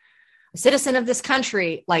 She's a citizen of this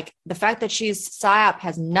country. Like, the fact that she's PSYOP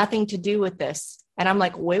has nothing to do with this. And I'm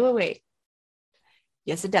like, wait.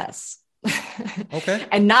 Yes, it does. Okay.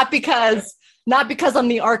 And not because I'm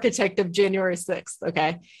the architect of January 6th.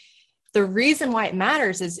 Okay. The reason why it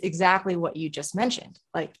matters is exactly what you just mentioned.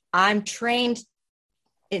 Like, I'm trained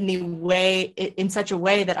in such a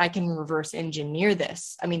way that I can reverse engineer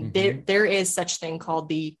this. I mean, there is such thing called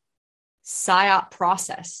the PSYOP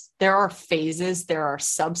process. There are phases, there are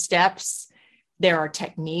sub-steps, there are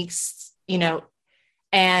techniques,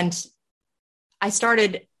 and I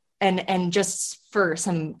started, and just for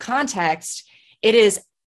some context, it is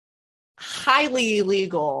highly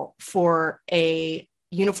illegal for a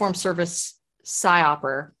uniform service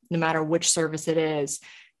PSYOPer, no matter which service it is,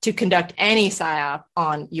 to conduct any PSYOP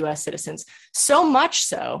on U.S. citizens. So much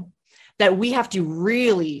so that we have to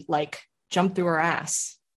really jump through our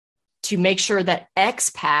ass to make sure that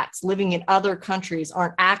expats living in other countries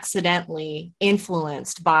aren't accidentally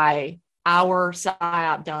influenced by our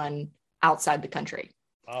PSYOP done outside the country.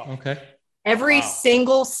 Oh. Okay. Every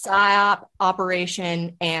single PSYOP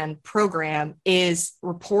operation and program is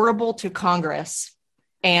reportable to Congress,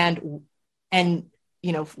 and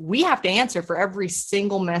we have to answer for every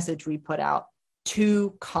single message we put out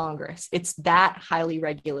to Congress. It's that highly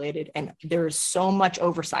regulated, and there is so much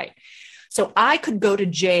oversight. So I could go to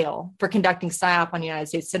jail for conducting PSYOP on United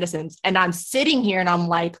States citizens, and I'm sitting here and I'm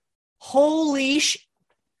like, holy shit.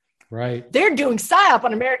 Right. They're doing PSYOP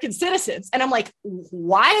on American citizens. And I'm like,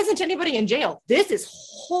 why isn't anybody in jail? This is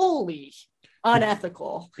wholly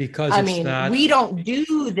unethical. Because we don't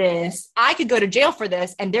do this. I could go to jail for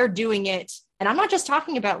this, and they're doing it. And I'm not just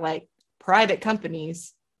talking about private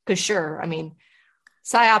companies, because sure,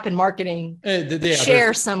 PSYOP and marketing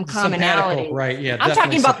share some commonality. Right. Yeah. I'm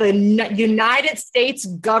talking about the United States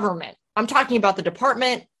government. I'm talking about the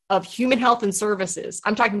Department of Human Health and Services.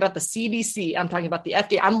 I'm talking about the CDC. I'm talking about the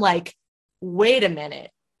FDA. I'm like, wait a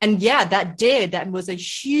minute. And yeah, that was a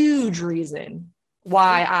huge reason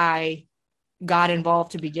why I got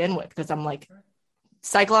involved to begin with, because I'm like,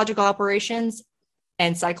 psychological operations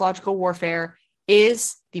and psychological warfare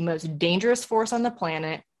is the most dangerous force on the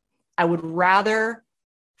planet. I would rather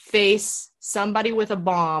face somebody with a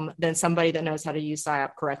bomb than somebody that knows how to use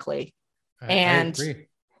PSYOP correctly. I agree.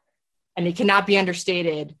 And it cannot be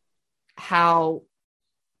understated how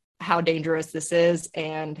dangerous this is,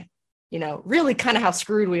 and really kind of how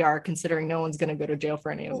screwed we are, considering no one's going to go to jail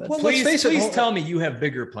for any of this. Well, please tell me you have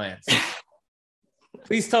bigger plans.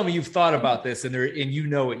 Please tell me you've thought about this and you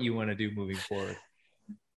know what you want to do moving forward.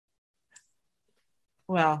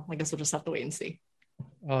 Well, I guess we'll just have to wait and see.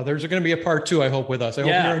 There's going to be a part 2, I hope, with us. I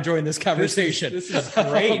hope you're enjoying this conversation. This is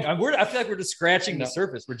great. I feel like we're just scratching the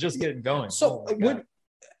surface. We're just getting going. So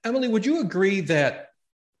Emily, would you agree that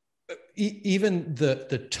even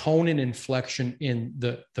the tone and inflection in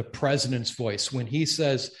the president's voice when he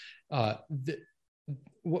says,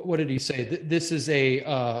 what did he say? This is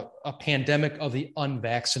a pandemic of the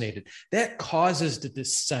unvaccinated. That causes the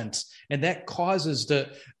dissent, and that causes the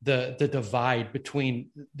divide between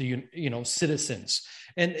the citizens.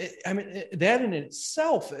 And that in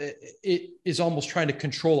itself, it is almost trying to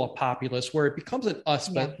control a populace where it becomes an us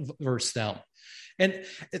versus them. And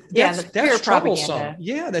that's troublesome. Propaganda.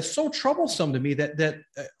 Yeah, that's so troublesome to me that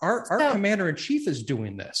our commander in chief is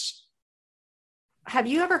doing this. Have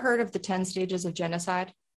you ever heard of the 10 stages of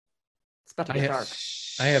genocide? It's about to get dark.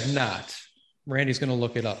 I have not. Randy's going to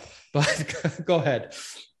look it up, but go ahead.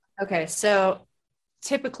 Okay, so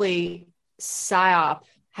typically PSYOP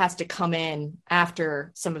has to come in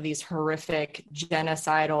after some of these horrific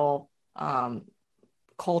genocidal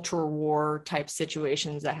cultural war type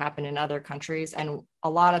situations that happen in other countries. And a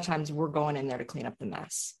lot of times we're going in there to clean up the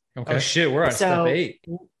mess. Okay. Oh shit, we're on step 8.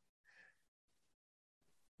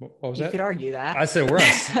 What was that? You could argue that. I said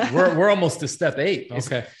we're almost to step 8.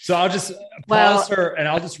 Okay. So I'll just pause and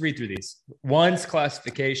I'll just read through these. 1's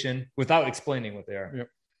classification without explaining what they are. Yep.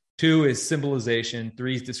 2 is symbolization.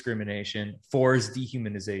 3 is discrimination. 4 is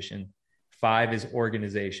dehumanization. 5 is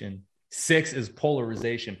organization. 6 is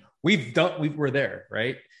polarization. We're there,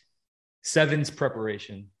 right? 7's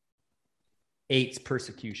preparation. 8's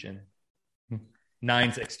persecution.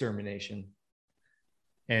 9's extermination.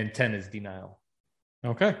 And 10 is denial.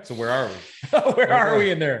 Okay. So where are we? Where are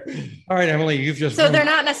we in there? All right, Emily, you've just they're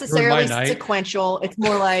not necessarily sequential. It's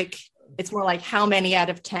more like how many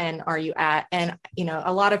out of 10 are you at? And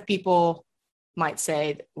a lot of people might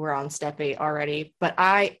say we're on step 8 already, but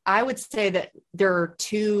I would say that there are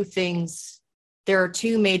two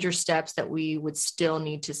major steps that we would still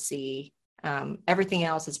need to see. Everything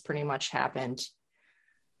else has pretty much happened.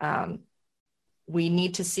 We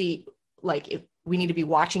need to see, if we need to be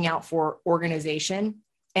watching out for organization,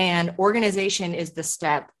 and organization is the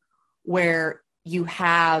step where you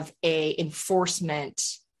have a enforcement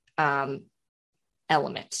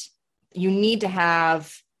element. You need to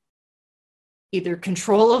have either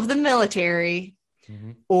control of the military,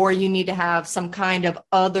 or you need to have some kind of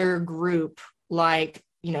other group, like,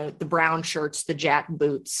 the brown shirts, the jack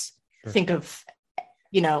boots. Sure. Think of,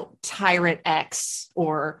 Tyrant X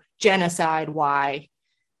or Genocide Y.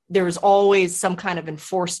 There's always some kind of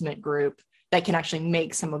enforcement group that can actually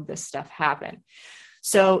make some of this stuff happen.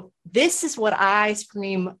 So this is what I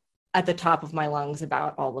scream at the top of my lungs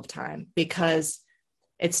about all the time, because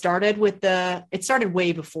it started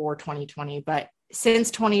way before 2020, but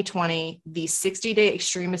since 2020, the 60-day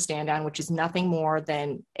extremist stand down, which is nothing more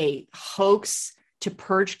than a hoax to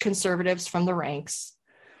purge conservatives from the ranks.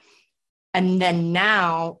 And then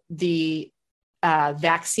now the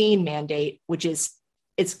vaccine mandate, which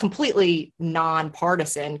it's completely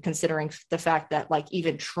nonpartisan, considering the fact that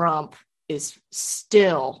even Trump is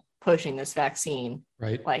still pushing this vaccine.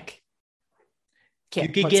 Right. You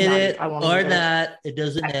could get it or not. It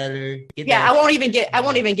doesn't matter. I won't even get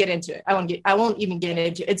into it. I won't even get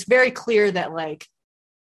into it. It's very clear that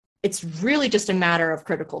it's really just a matter of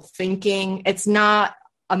critical thinking. It's not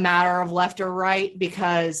a matter of left or right,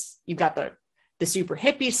 because you've got the super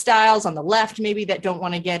hippie styles on the left, maybe, that don't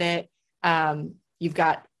want to get it. You've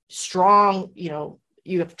got strong,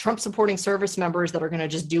 you have Trump supporting service members that are going to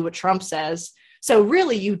just do what Trump says. So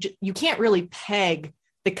really, you can't really peg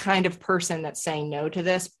the kind of person that's saying no to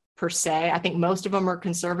this per se. I think most of them are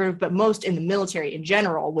conservative, but most in the military in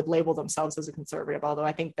general would label themselves as a conservative, although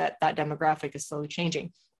I think that demographic is slowly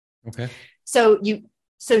changing. Okay. So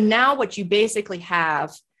now what you basically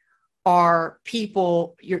have are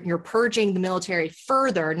people, you're purging the military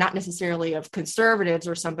further, not necessarily of conservatives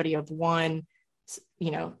or somebody of one,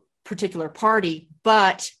 particular party,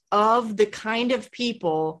 but of the kind of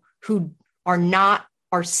people who are going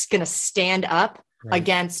to stand up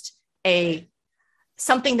against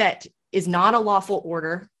something that is not a lawful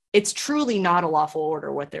order. It's truly not a lawful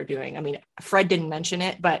order what they're doing. I mean, Fred didn't mention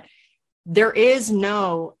it, but there is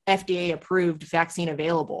no FDA approved vaccine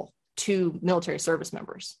available to military service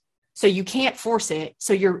members. So you can't force it.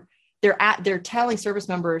 So they're telling service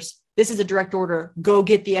members, this is a direct order, go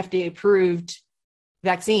get the FDA approved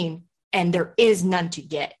vaccine. And there is none to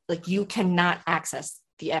get. You cannot access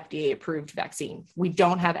the FDA approved vaccine.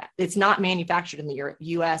 It's not manufactured in the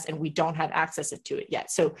US, and we don't have access to it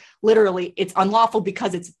yet. So literally it's unlawful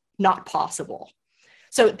because it's not possible.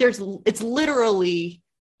 So it's literally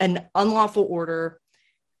an unlawful order.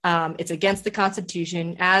 It's against the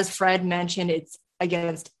Constitution. As Fred mentioned, it's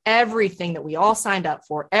against everything that we all signed up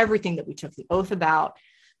for, everything that we took the oath about.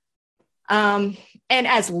 And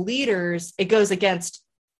as leaders, it goes against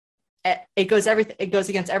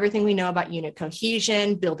everything we know about unit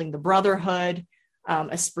cohesion, building the brotherhood,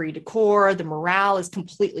 esprit de corps. The morale is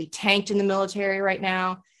completely tanked in the military right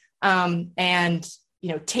now. And,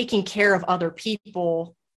 taking care of other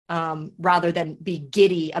people rather than be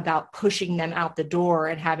giddy about pushing them out the door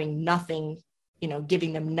and having nothing,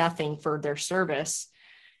 giving them nothing for their service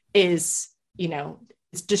is,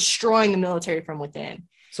 it's destroying the military from within.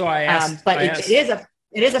 So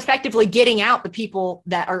it is effectively getting out the people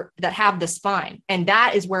that have the spine. And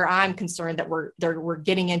that is where I'm concerned that we're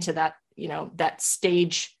getting into that, that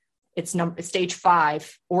stage. It's stage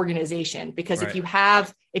 5 organization, because if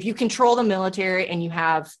you control the military and you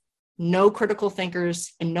have no critical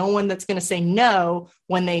thinkers and no one that's going to say no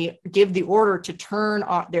when they give the order to turn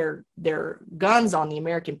their guns on the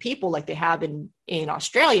American people, like they have in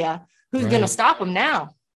Australia, who's going to stop them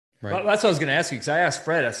now? Right. Well, that's what I was going to ask you. Cause I asked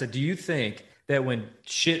Fred, I said, do you think that when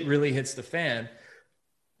shit really hits the fan,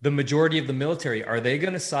 the majority of the military, are they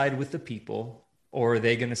going to side with the people, or are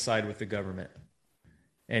they going to side with the government?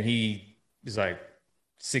 And he is like,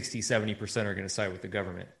 60-70% are going to side with the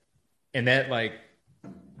government. And that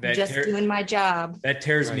doing my job. That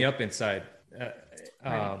tears me up inside.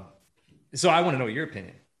 So I want to know your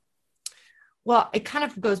opinion. Well, it kind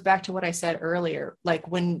of goes back to what I said earlier.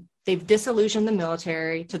 When they've disillusioned the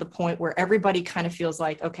military to the point where everybody kind of feels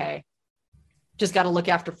like, okay, just got to look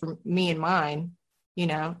after for me and mine.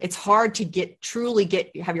 It's hard to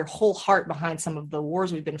have your whole heart behind some of the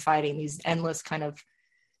wars we've been fighting, these endless kind of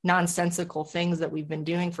nonsensical things that we've been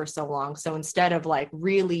doing for so long. So instead of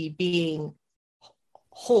really being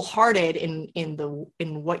wholehearted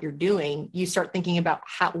in what you're doing, you start thinking about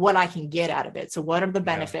what I can get out of it. So what are the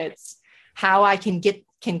benefits, how I can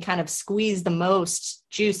kind of squeeze the most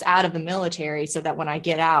juice out of the military so that when I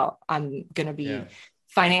get out, I'm going to be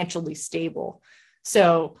financially stable.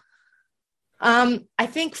 So I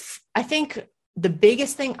think the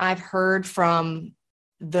biggest thing I've heard from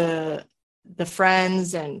the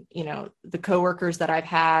friends and, the coworkers that I've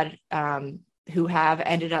had who have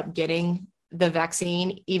ended up getting the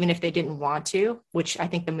vaccine, even if they didn't want to, which I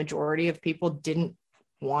think the majority of people didn't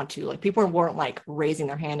want to. Like, people weren't like raising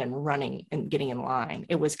their hand and running and getting in line.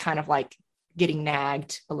 It was kind of like getting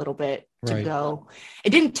nagged a little bit to go. It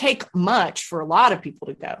didn't take much for a lot of people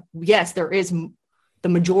to go. Yes, the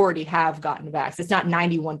majority have gotten vaxxed. It's not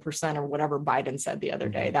 91% or whatever Biden said the other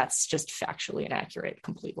day. That's just factually inaccurate,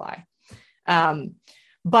 complete lie.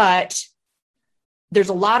 But there's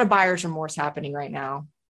a lot of buyer's remorse happening right now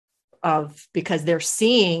because they're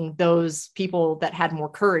seeing those people that had more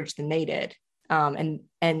courage than they did. And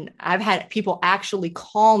I've had people actually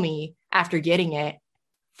call me after getting it,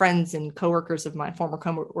 friends and coworkers of mine, former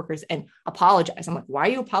coworkers, and apologize. I'm like, why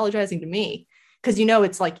are you apologizing to me? Because,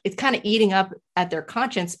 it's kind of eating up at their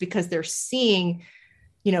conscience because they're seeing,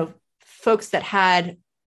 folks that had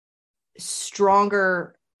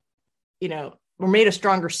stronger, were made of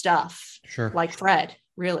stronger stuff, sure, like Fred,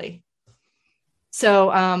 really. So,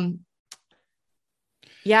 I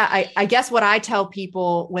guess what I tell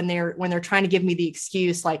people when they're trying to give me the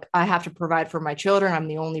excuse, like, I have to provide for my children, I'm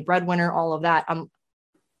the only breadwinner, all of that.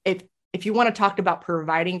 If you want to talk about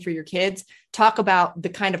providing for your kids, talk about the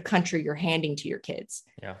kind of country you're handing to your kids.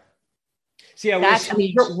 Yeah. See,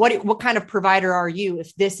 what kind of provider are you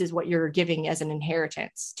if this is what you're giving as an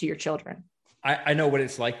inheritance to your children? I know what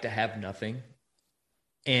it's like to have nothing.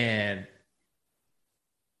 And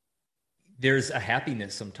there's a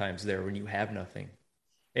happiness sometimes there when you have nothing.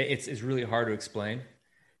 It's really hard to explain,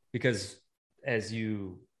 because as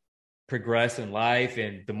you progress in life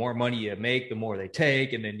and the more money you make, the more they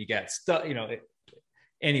take, and then you got stuff,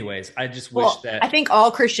 anyways, I just wish that. I think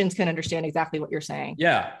all Christians can understand exactly what you're saying.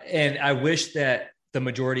 Yeah. And I wish that the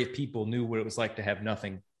majority of people knew what it was like to have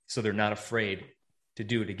nothing, so they're not afraid to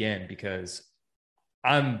do it again, because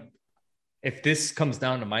if this comes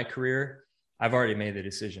down to my career, I've already made the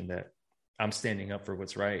decision that I'm standing up for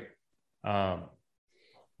what's right.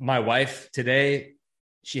 My wife today,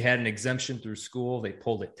 she had an exemption through school. They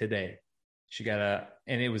pulled it today. She got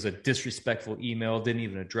and it was a disrespectful email, didn't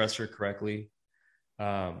even address her correctly.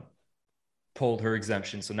 Pulled her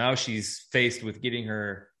exemption. So now she's faced with getting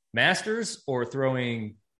her master's or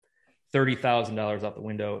throwing $30,000 out the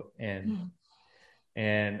window.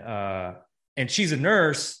 And she's a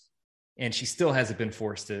nurse, and she still hasn't been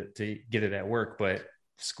forced to get it at work, but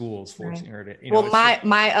school's forcing her to.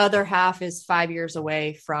 My other half is 5 years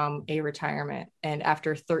away from a retirement, and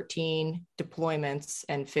after 13 deployments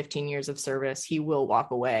and 15 years of service, he will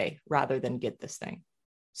walk away rather than get this thing.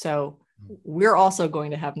 So we're also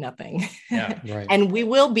going to have nothing. Yeah, right. And we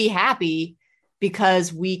will be happy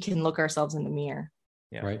because we can look ourselves in the mirror.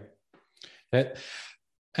 Yeah. Right.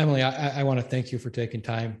 Emily, I want to thank you for taking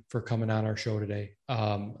time for coming on our show today.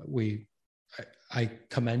 I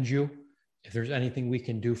commend you. If there's anything we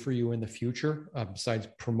can do for you in the future, besides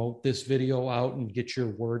promote this video out and get your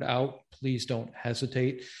word out, please don't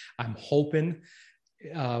hesitate. I'm hoping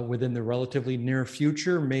within the relatively near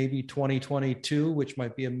future, maybe 2022, which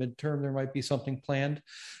might be a midterm, there might be something planned.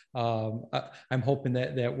 I'm hoping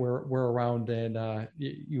that we're around and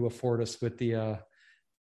you afford us with the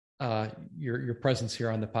your presence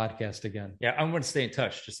here on the podcast again. Yeah, I'm going to stay in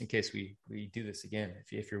touch just in case we do this again,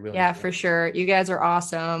 if you're willing. Yeah, for sure. You guys are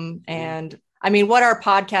awesome. And I mean, what are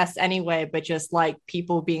podcasts anyway, but just like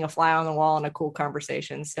people being a fly on the wall and a cool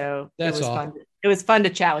conversation. So that's it was all. fun. It was fun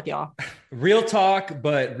to chat with y'all. Real talk,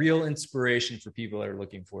 but real inspiration for people that are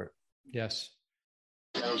looking for it. Yes.